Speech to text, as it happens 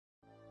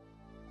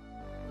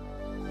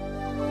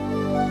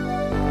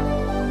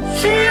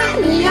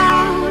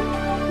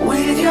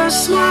your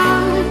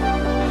smile.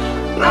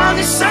 Now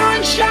the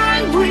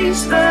sunshine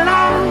brings the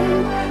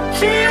light.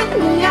 Fill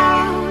me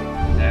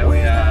out. Now we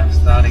are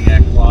starting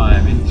our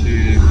climb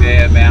into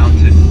Bear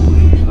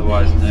Mountain,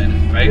 otherwise known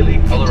as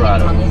Raleigh,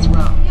 Colorado.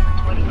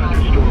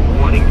 Thunderstorm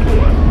warning for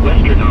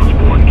western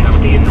Osborne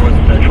County in north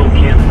central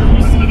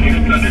Kansas. The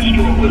next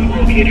thunderstorm was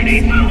located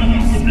 8 miles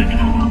south of the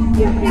town,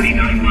 or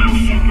 49 miles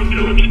south of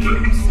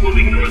Phillipsburg,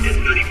 moving north at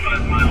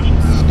 35 miles.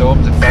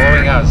 Storms are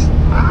following us.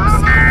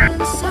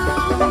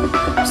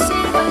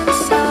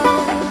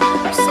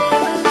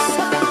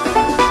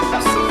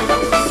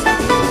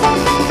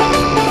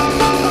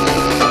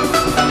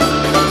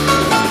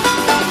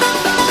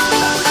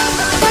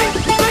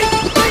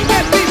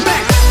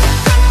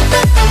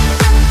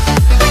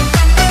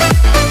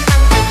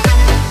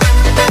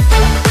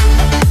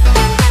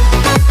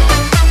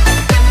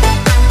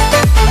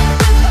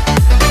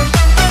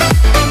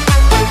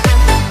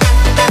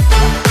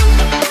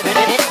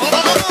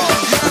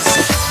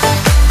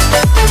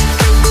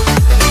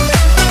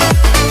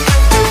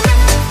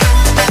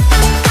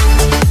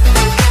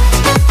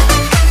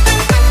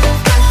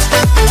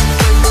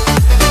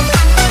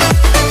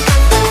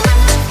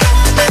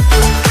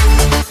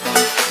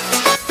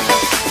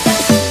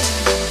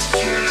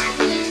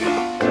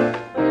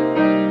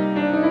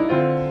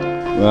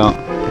 Well,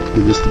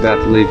 we're just about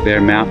to leave Bear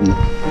Mountain,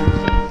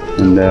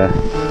 and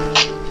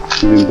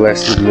we've been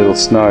blessed with a little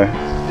snow,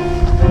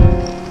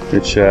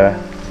 which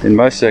in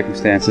most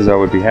circumstances I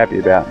would be happy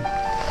about.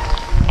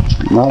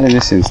 Not in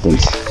this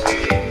instance.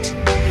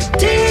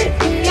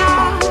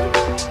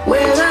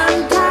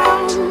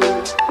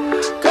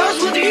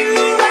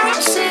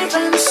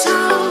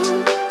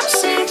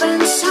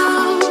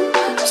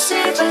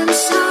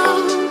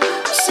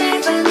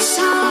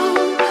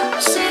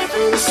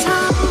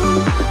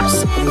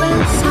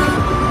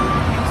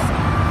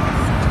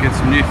 Get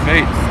some new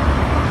feet.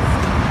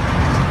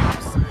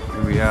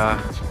 Here we are.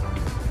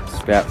 It's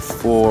about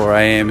 4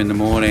 AM in the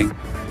morning.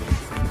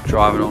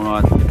 Driving all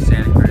night to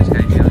Santa Cruz. How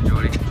you feeling,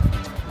 Jordy?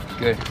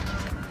 Good.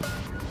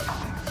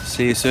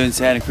 See you soon,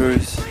 Santa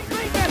Cruz.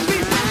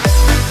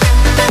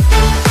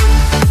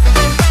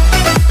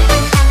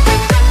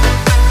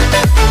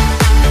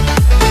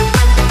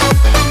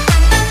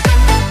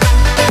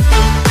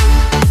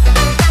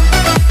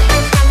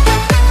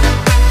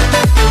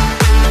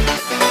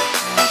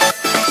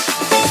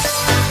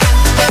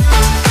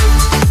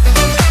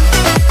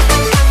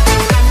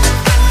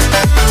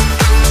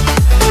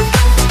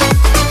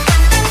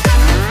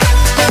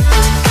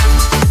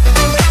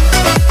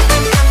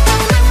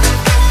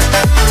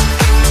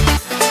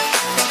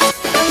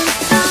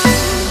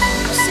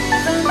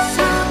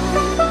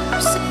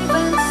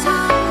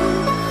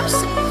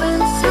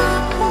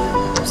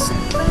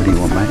 What do you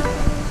want, mate?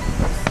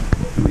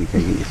 Let me go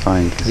get your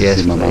phone because yes,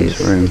 it's in my mum's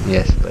room.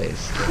 Yes,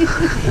 please.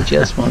 He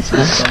just wants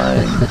his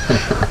phone.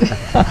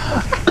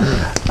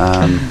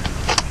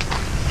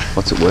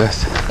 What's it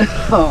worth?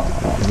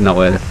 It's not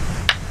worth,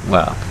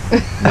 well,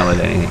 not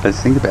worth anything.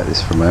 Let's think about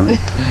this for a moment.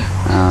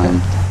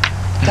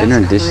 Dinner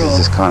and dishes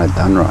is kind of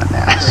done right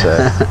now, so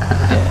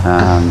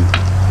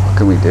what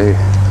can we do?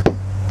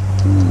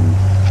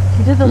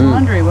 You did the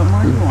laundry, what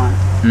more do you want?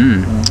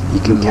 You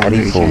can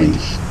caddy for me.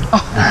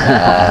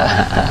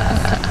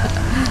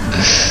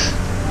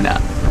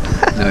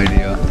 No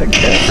deal.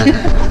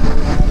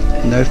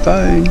 No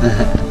phone.